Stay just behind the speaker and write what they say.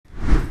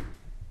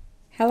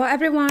Hello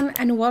everyone,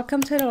 and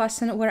welcome to the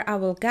lesson where I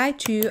will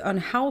guide you on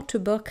how to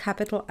build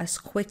capital as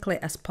quickly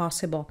as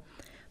possible.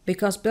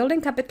 Because building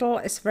capital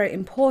is very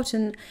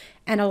important,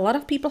 and a lot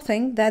of people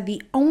think that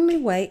the only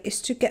way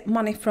is to get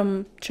money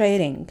from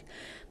trading.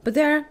 But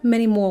there are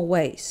many more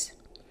ways.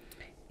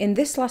 In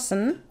this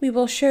lesson, we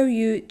will show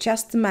you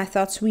just the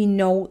methods we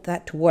know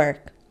that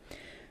work.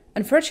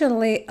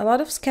 Unfortunately, a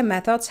lot of scam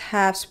methods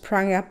have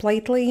sprung up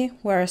lately,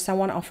 where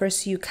someone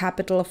offers you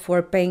capital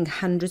for paying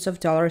hundreds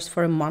of dollars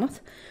for a month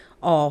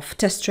of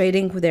test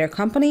trading with their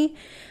company.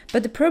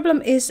 But the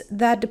problem is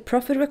that the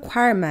profit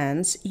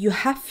requirements you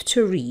have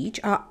to reach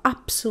are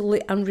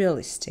absolutely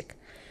unrealistic.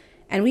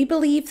 And we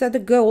believe that the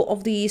goal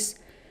of these,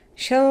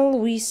 shall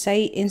we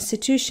say,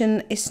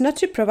 institution is not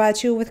to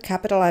provide you with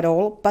capital at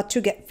all, but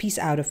to get fees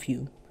out of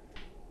you.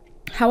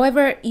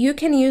 However, you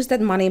can use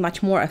that money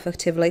much more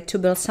effectively to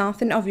build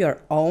something of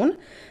your own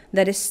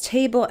that is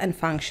stable and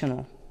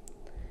functional.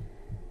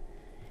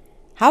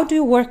 How do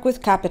you work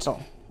with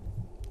capital?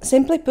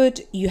 Simply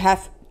put, you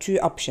have two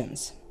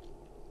options.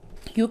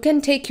 You can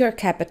take your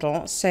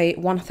capital, say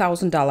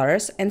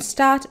 $1,000, and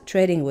start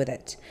trading with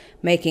it,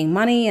 making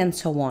money and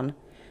so on.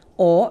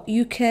 Or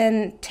you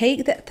can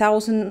take that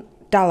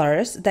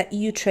 $1,000 that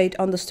you trade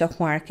on the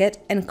stock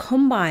market and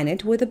combine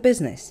it with a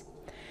business.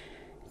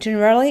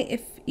 Generally,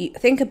 if you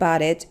think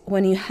about it,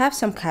 when you have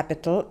some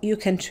capital, you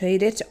can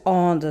trade it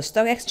on the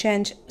stock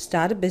exchange,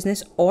 start a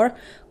business, or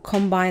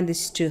combine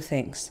these two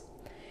things.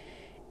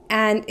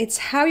 And it's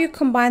how you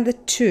combine the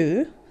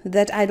two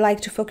that I'd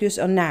like to focus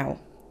on now,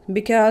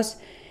 because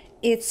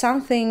it's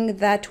something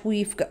that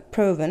we've got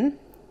proven,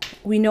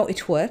 we know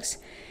it works,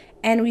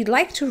 and we'd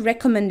like to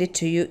recommend it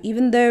to you,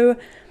 even though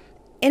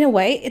in a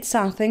way it's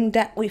something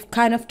that we've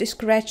kind of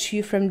discouraged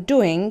you from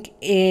doing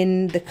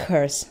in the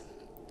course.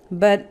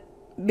 But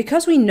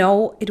because we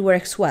know it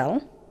works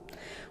well,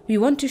 we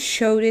want to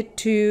show it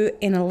to you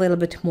in a little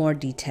bit more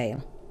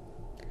detail.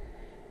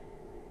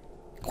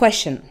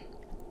 Question.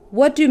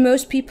 What do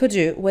most people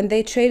do when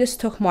they trade a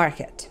stock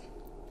market?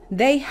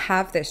 They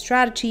have their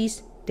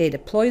strategies, they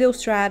deploy those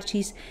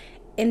strategies,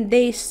 and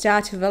they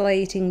start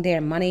evaluating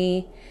their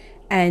money,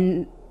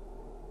 and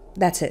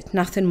that's it,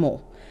 nothing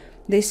more.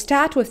 They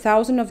start with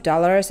thousands of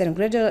dollars and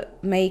gradually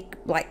make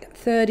like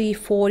 30,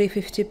 40,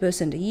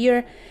 50% a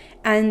year,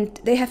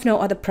 and they have no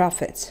other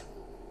profits.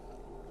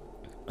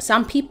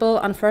 Some people,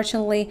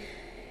 unfortunately,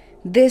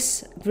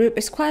 this group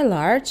is quite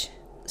large,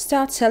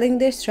 start selling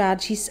their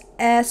strategies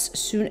as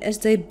soon as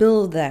they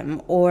build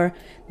them, or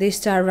they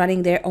start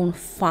running their own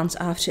funds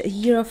after a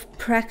year of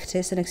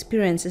practice and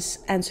experiences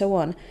and so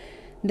on.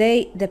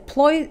 They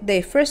deployed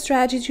their first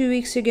strategy 2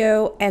 weeks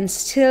ago and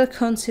still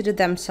consider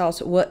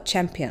themselves world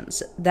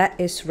champions. That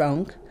is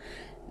wrong.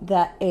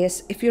 That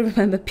is, if you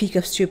remember, peak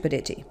of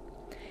stupidity.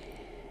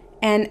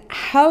 And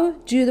how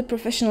do the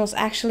professionals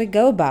actually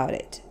go about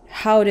it?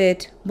 How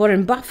did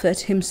Warren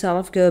Buffett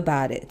himself go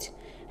about it?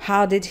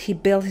 How did he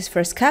build his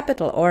first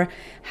capital? Or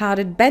how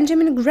did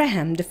Benjamin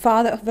Graham, the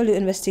father of value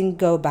investing,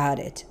 go about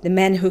it? The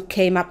man who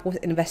came up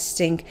with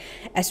investing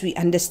as we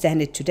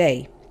understand it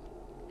today.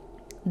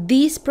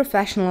 These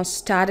professionals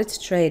started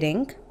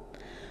trading,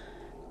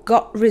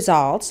 got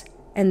results,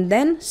 and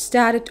then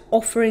started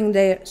offering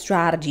their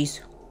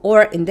strategies,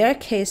 or in their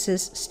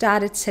cases,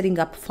 started setting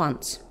up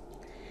funds.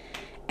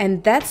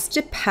 And that's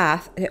the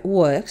path that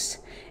works,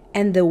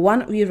 and the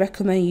one we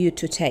recommend you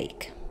to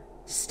take.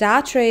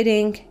 Start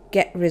trading,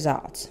 get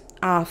results.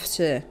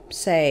 After,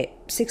 say,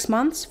 6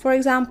 months, for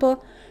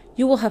example,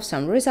 you will have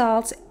some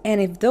results, and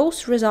if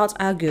those results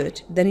are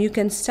good, then you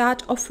can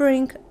start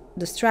offering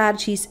the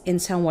strategies in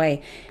some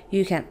way.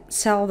 You can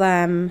sell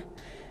them,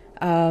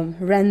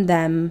 rent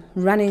them,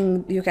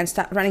 you can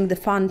start running the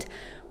fund.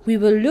 We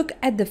will look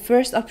at the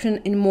first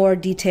option in more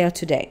detail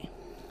today.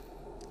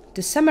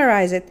 To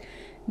summarize it,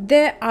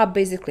 there are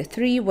basically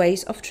 3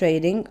 ways of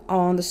trading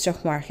on the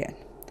stock market.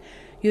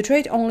 You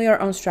trade only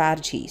your own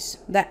strategies,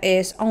 that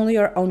is, only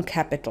your own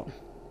capital.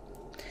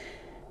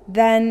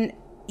 Then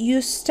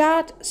you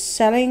start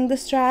selling the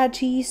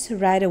strategies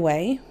right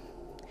away,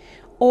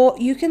 or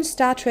you can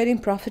start trading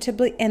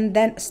profitably and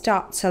then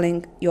start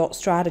selling your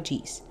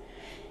strategies.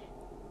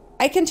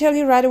 I can tell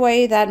you right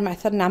away that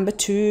method number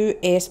 2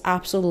 is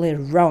absolutely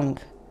wrong.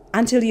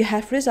 Until you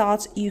have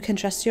results, you can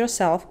trust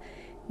yourself.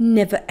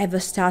 Never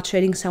ever start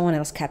trading someone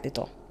else's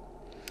capital.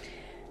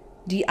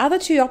 The other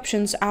 2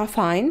 options are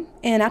fine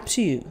and up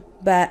to you,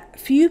 but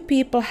few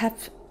people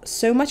have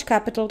so much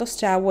capital to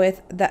start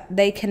with that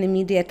they can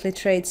immediately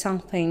trade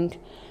something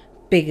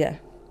bigger.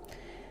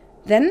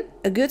 Then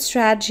a good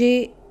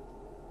strategy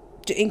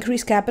to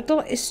increase capital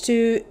is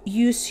to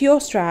use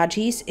your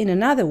strategies in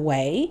another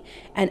way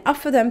and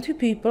offer them to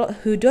people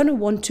who don't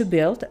want to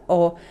build,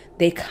 or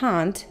they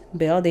can't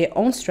build, their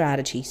own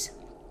strategies.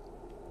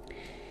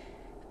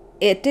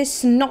 It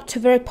is not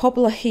very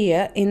popular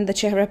here in the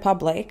Czech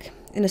Republic,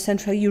 in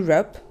Central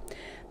Europe,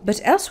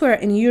 but elsewhere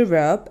in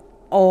Europe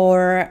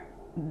or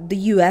the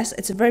US,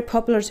 it's very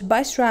popular to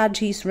buy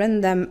strategies,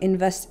 rent them,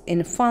 invest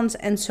in funds,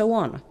 and so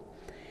on.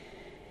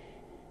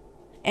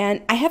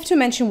 And I have to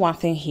mention one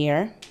thing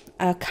here.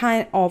 a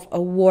kind of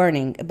a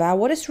warning about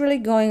what is really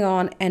going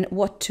on and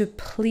what to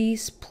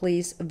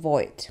please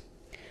avoid.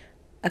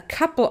 A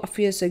couple of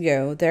years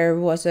ago, there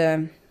was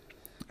a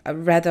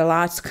rather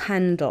large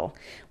scandal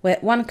where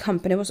one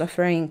company was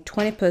offering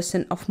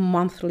 20% of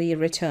monthly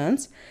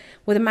returns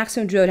with a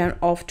maximum drawdown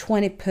of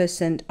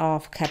 20%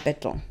 of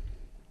capital.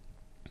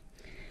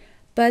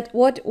 But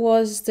what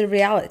was the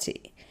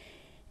reality?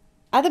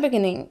 At the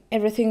beginning,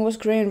 everything was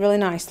growing really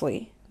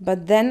nicely,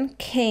 but then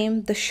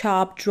came the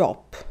sharp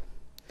drop,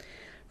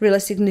 really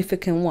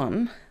significant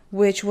one,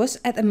 which was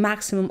at a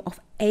maximum of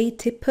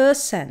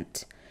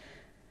 80%.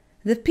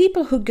 The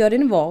people who got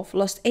involved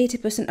lost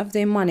 80% of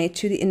their money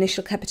to the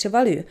initial capital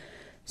value.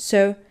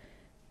 So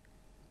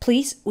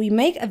please, we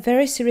make a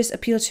very serious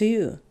appeal to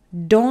you.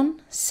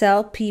 Don't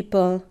sell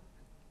people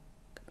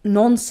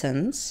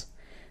nonsense.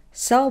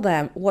 Sell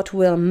them what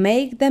will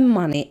make them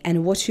money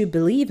and what you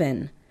believe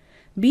in.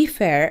 Be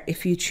fair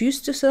if you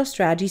choose to sell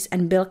strategies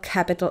and build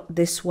capital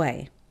this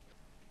way.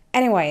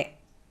 Anyway,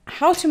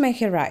 how to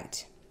make it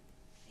right?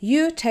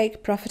 You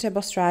take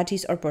profitable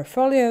strategies or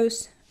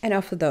portfolios and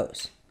offer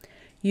those.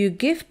 You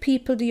give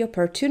people the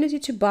opportunity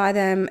to buy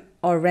them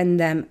or rent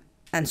them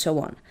and so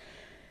on.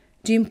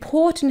 The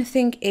important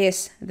thing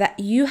is that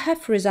you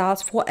have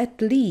results for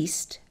at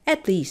least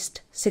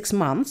 6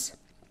 months,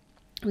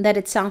 that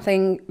it's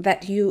something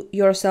that you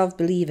yourself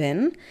believe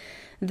in,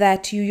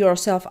 that you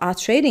yourself are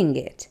trading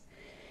it.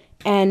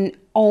 And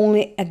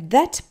only at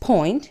that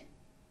point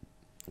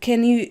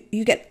can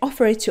you get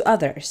offer it to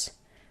others.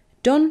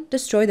 Don't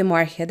destroy the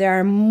market. There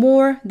are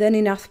more than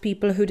enough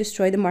people who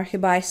destroy the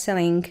market by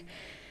selling,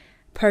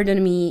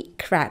 pardon me,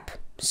 crap.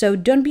 So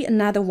don't be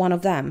another one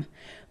of them.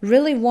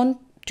 Really want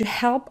to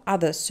help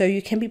others so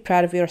you can be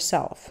proud of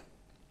yourself.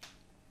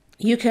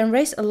 You can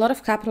raise a lot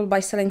of capital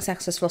by selling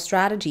successful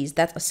strategies.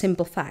 That's a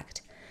simple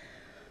fact.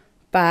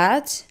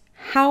 But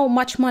how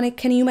much money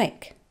can you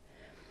make?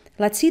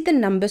 Let's see the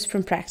numbers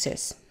from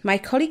practice. My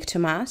colleague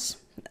Tomas,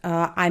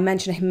 I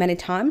mentioned him many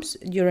times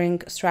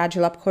during Strategy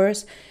Lab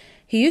course.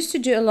 He used to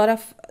do a lot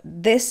of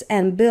this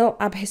and build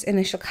up his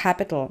initial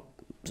capital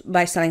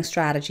by selling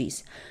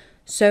strategies.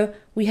 So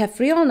we have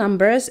real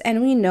numbers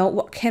and we know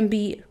what can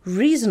be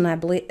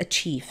reasonably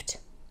achieved.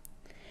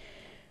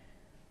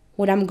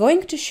 What I'm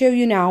going to show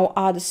you now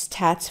are the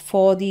stats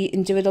for the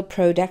individual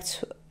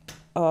products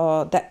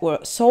that were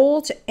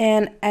sold,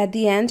 and at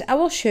the end I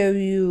will show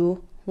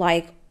you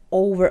like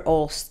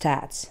overall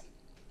stats.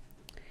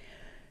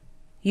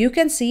 You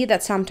can see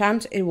that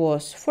sometimes it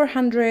was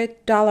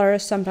 $400,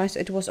 sometimes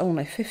it was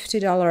only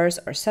 $50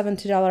 or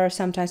 $70,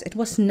 sometimes it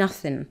was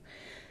nothing.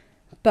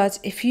 But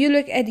if you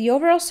look at the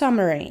overall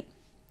summary,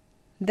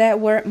 there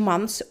were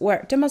months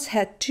where Thomas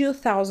had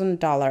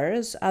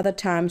 $2,000, other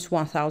times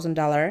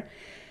 $1,000,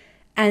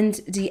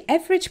 and the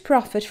average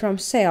profit from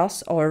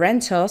sales or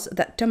rentals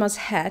that Thomas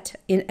had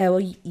in a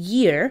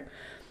year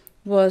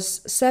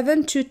was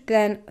 $7,000 to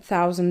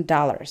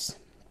 $10,000.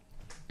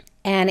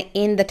 And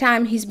in the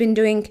time he's been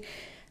doing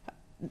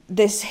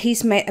this,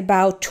 he's made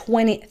about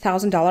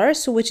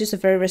 $20,000, which is a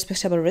very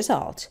respectable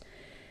result.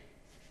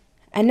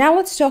 And now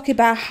let's talk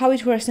about how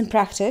it works in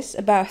practice,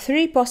 about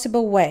 3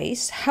 possible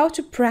ways how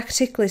to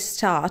practically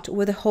start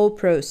with the whole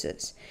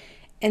process.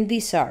 And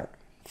these are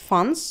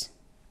funds,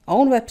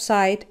 own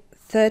website,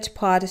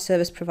 third-party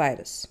service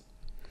providers.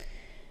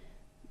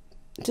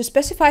 To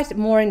specify it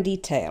more in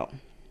detail,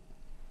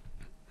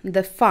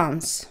 the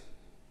funds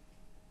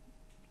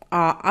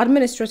are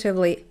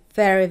administratively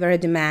very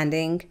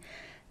demanding,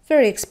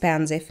 very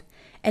expensive,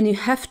 and you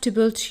have to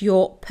build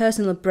your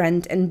personal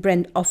brand and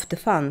brand of the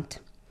fund.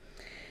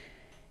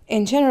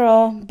 In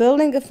general,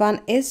 building a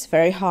fund is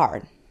very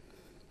hard.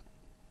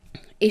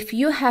 If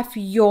you have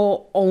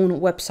your own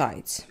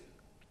websites,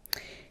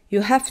 you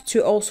have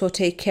to also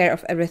take care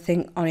of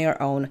everything on your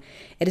own.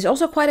 It is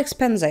also quite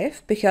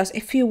expensive because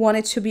if you want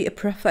it to be a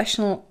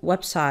professional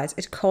website,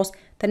 it costs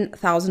 $10,000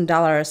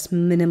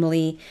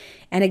 minimally.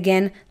 And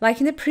again, like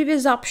in the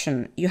previous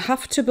option, you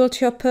have to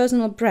build your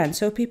personal brand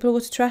so people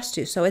would trust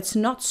you. So it's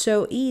not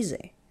so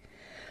easy.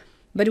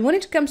 But when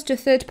it comes to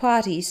third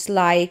parties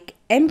like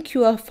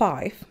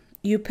MQL5,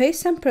 you pay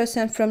some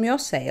percent from your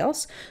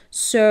sales,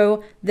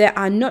 so there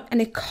are not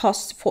any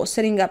costs for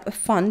setting up a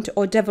fund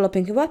or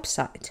developing a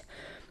website.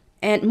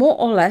 And more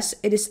or less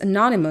it is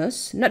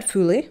anonymous, not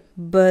fully,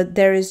 but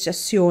there is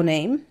just your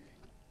name.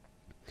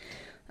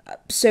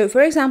 So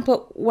for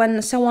example,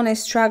 when someone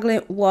is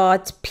struggling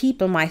what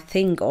people might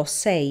think or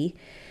say,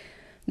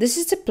 this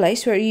is the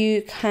place where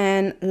you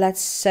can, let's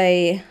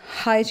say,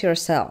 hide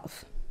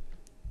yourself.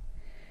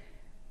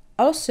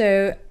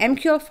 Also,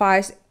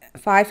 MQL5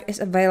 is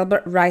available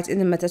right in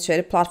the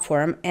MetaTrader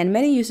platform and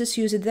many users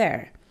use it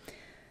there.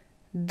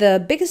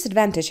 The biggest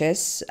advantage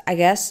is, I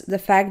guess, the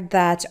fact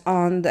that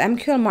on the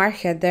MQL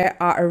market there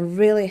are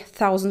really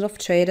thousands of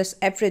traders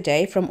every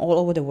day from all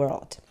over the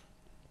world.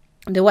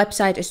 The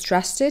website is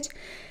trusted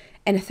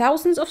and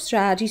thousands of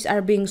strategies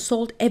are being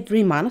sold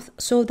every month,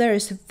 so there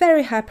is a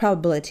very high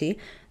probability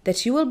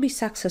that you will be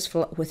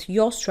successful with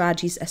your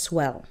strategies as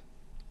well.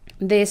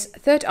 This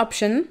third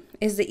option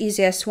is the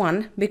easiest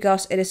one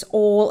because it is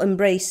all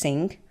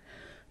embracing.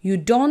 You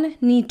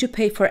don't need to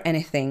pay for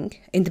anything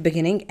in the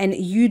beginning, and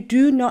you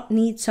do not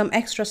need some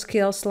extra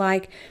skills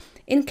like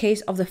in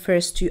case of the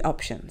first two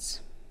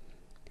options.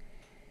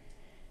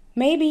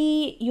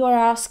 Maybe you are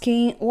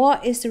asking,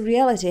 what is the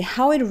reality,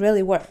 how it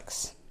really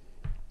works?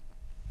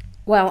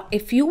 Well,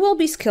 if you will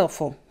be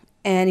skillful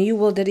and you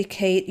will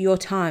dedicate your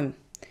time,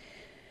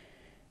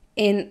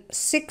 in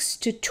 6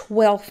 to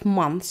 12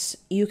 months,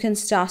 you can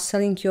start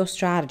selling your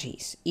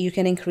strategies. You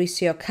can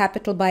increase your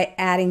capital by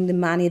adding the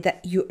money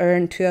that you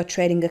earn to your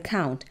trading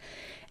account.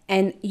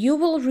 And you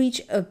will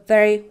reach a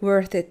very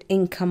worth it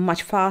income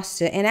much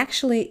faster. And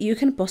actually, you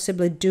can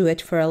possibly do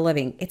it for a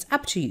living. It's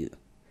up to you.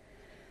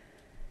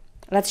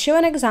 Let's show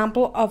an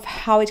example of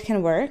how it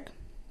can work.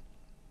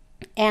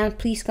 And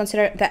please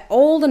consider that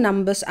all the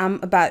numbers I'm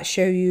about to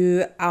show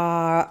you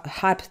are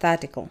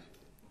hypothetical.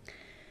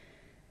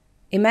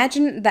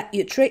 Imagine that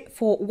you trade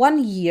for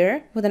 1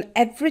 year with an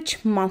average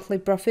monthly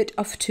profit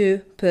of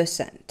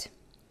 2%.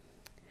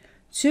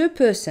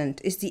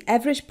 2% is the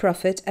average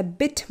profit, a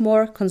bit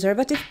more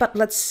conservative, but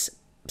let's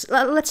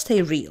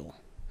stay real.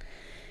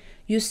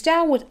 You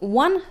start with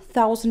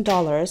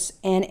 $1,000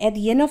 and at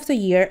the end of the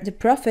year, the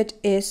profit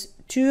is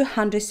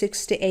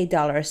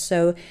 $268.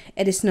 So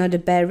it is not a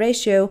bad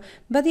ratio,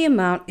 but the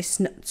amount is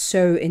not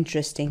so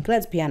interesting.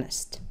 Let's be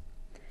honest.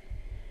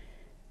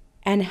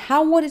 And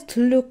how would it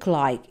look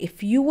like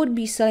if you would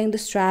be selling the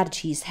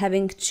strategies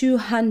having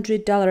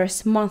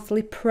 $200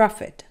 monthly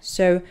profit?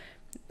 So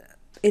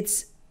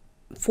it's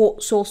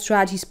 4 sold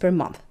strategies per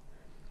month.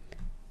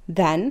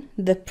 Then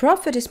the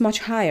profit is much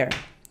higher.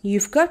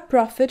 You've got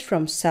profit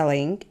from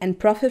selling and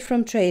profit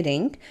from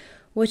trading,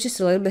 which is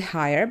a little bit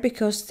higher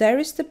because there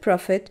is the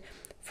profit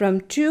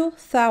from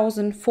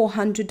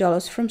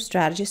 $2,400 from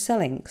strategy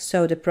selling.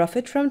 So the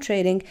profit from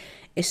trading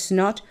is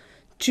not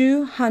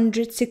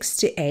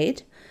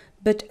 268,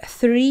 but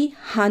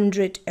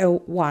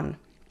 301.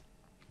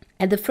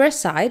 At the first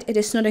sight, it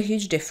is not a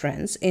huge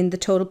difference in the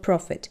total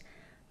profit.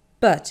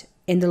 But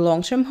in the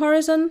long-term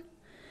horizon,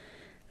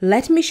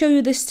 let me show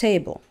you this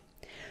table.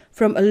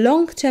 From a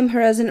long-term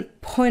horizon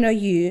point of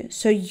view,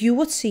 so you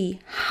would see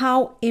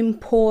how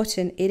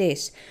important it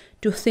is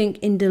to think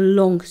in the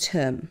long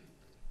term.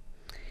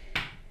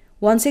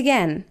 Once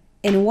again,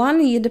 in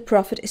 1 year the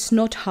profit is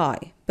not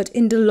high, but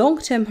in the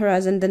long-term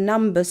horizon the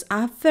numbers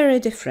are very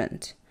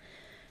different.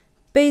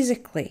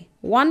 Basically,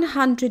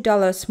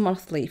 $100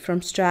 monthly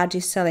from strategy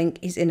selling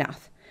is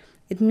enough.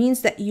 It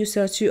means that you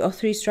sell 2 or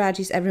 3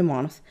 strategies every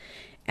month,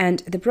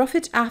 and the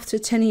profit after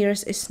 10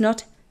 years is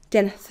not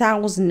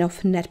 $10,000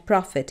 of net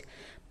profit,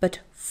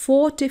 but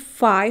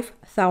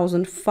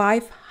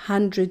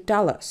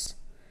 $45,500.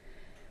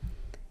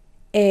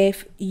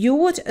 If you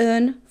would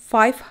earn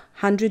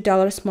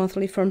 $500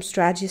 monthly from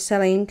strategy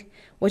selling,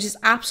 which is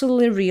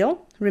absolutely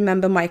real,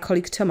 remember my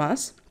colleague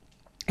Thomas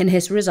and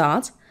his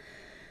results,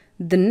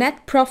 the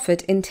net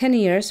profit in 10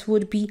 years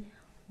would be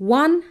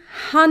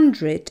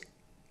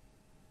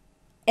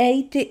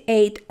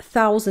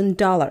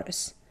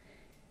 $188,000.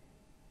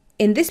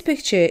 In this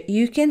picture,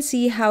 you can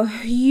see how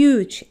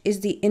huge is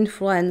the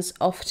influence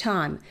of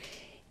time.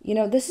 You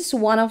know, this is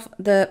one of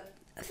the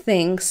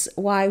things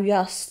why we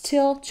are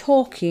still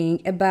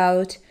talking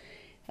about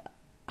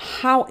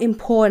how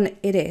important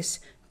it is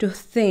to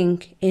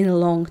think in a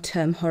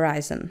long-term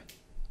horizon.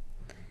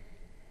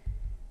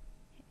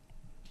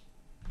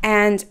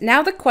 And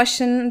now the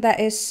question that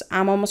is,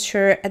 I'm almost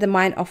sure, at the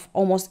mind of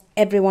almost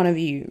every one of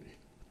you.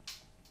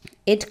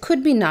 It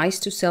could be nice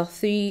to sell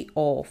 3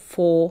 or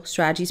 4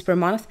 strategies per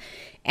month,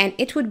 and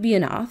it would be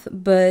enough,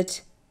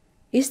 but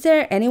is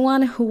there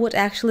anyone who would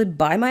actually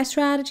buy my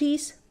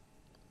strategies?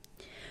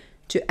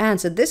 To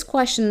answer this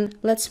question,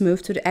 let's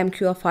move to the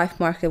MQL5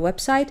 Market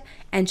website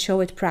and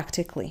show it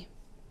practically.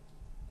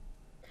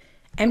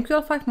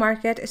 MQL5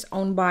 Market is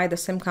owned by the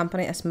same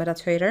company as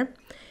MetaTrader.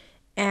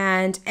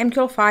 And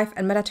MQL5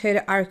 and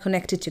MetaTrader are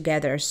connected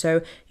together,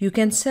 so you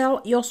can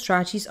sell your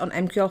strategies on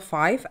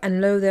MQL5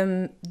 and load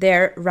them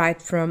there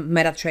right from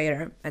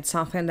MetaTrader. That's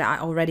something that I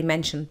already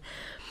mentioned.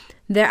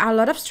 There are a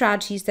lot of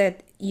strategies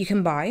that you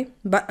can buy,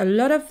 but a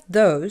lot of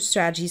those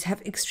strategies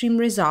have extreme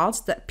results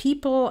that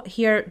people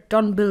here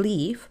don't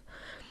believe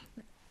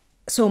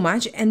so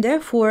much and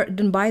therefore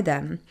don't buy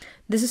them.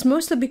 This is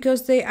mostly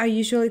because they are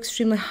usually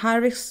extremely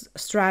high-risk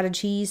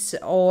strategies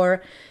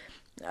or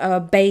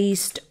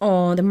based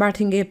on the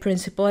martingale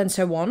principle and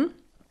so on.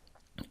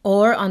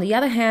 Or on the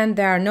other hand,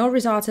 there are no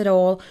results at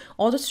all.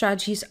 All the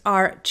strategies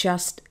are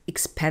just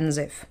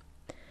expensive.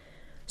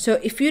 So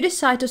if you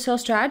decide to sell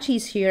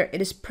strategies here,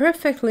 it is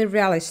perfectly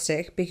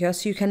realistic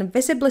because you can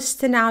visibly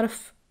stand out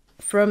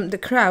from the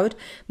crowd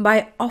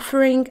by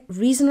offering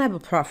reasonable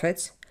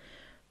profits,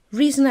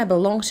 reasonable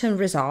long-term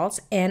results,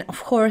 and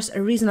of course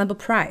a reasonable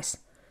price.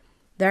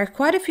 There are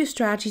quite a few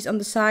strategies on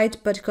the site,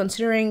 but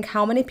considering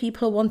how many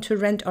people want to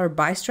rent or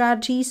buy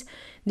strategies,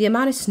 the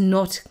amount is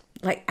not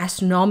like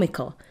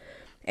astronomical.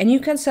 And you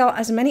can sell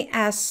as many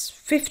as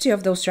 50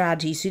 of those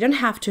strategies. You don't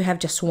have to have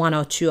just 1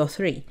 or 2 or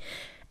 3.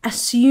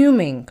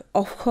 Assuming,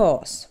 of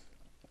course,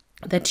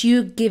 that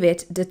you give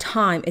it the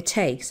time it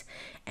takes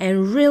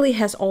and really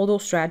has all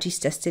those strategies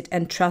tested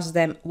and trust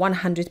them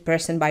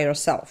 100% by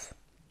yourself.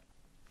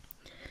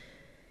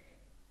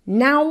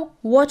 Now,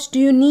 what do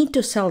you need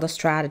to sell the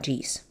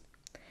strategies?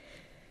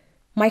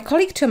 My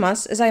colleague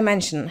Thomas, as I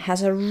mentioned,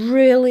 has a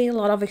really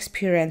lot of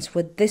experience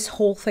with this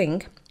whole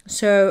thing,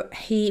 so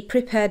he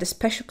prepared a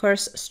special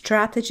course,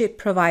 Strategy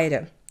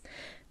Provider.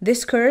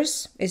 This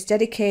course is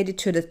dedicated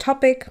to the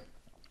topic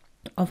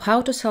of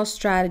how to sell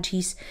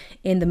strategies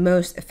in the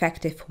most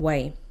effective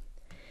way.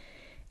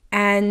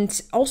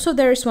 And also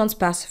there is one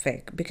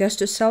specific, because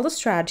to sell the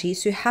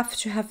strategies, you have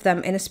to have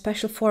them in a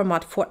special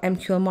format for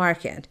MQL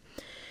market.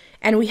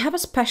 And we have a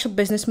special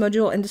business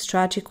module in the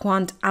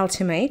StrategyQuant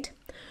Ultimate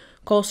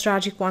called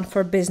StrategyQuant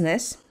for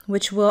Business,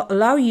 which will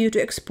allow you to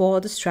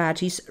export the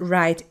strategies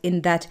right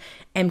in that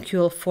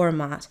MQL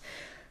format.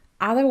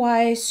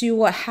 Otherwise, you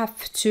will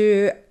have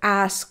to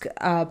ask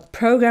a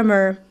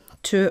programmer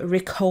to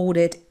recode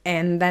it,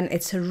 and then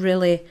it's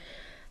really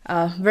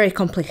very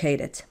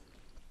complicated.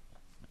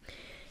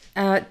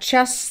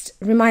 Just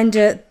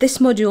reminder, this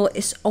module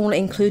is only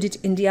included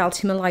in the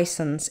Ultimate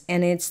license,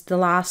 and it's the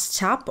last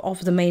tab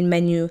of the main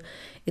menu.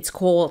 It's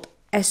called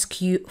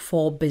SQ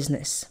for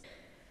Business.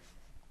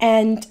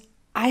 And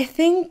I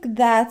think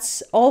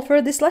that's all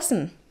for this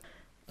lesson.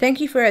 Thank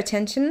you for your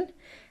attention.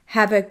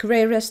 Have a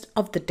great rest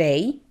of the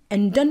day,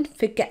 and don't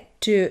forget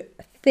to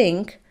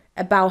think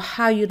about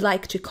how you'd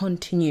like to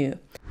continue.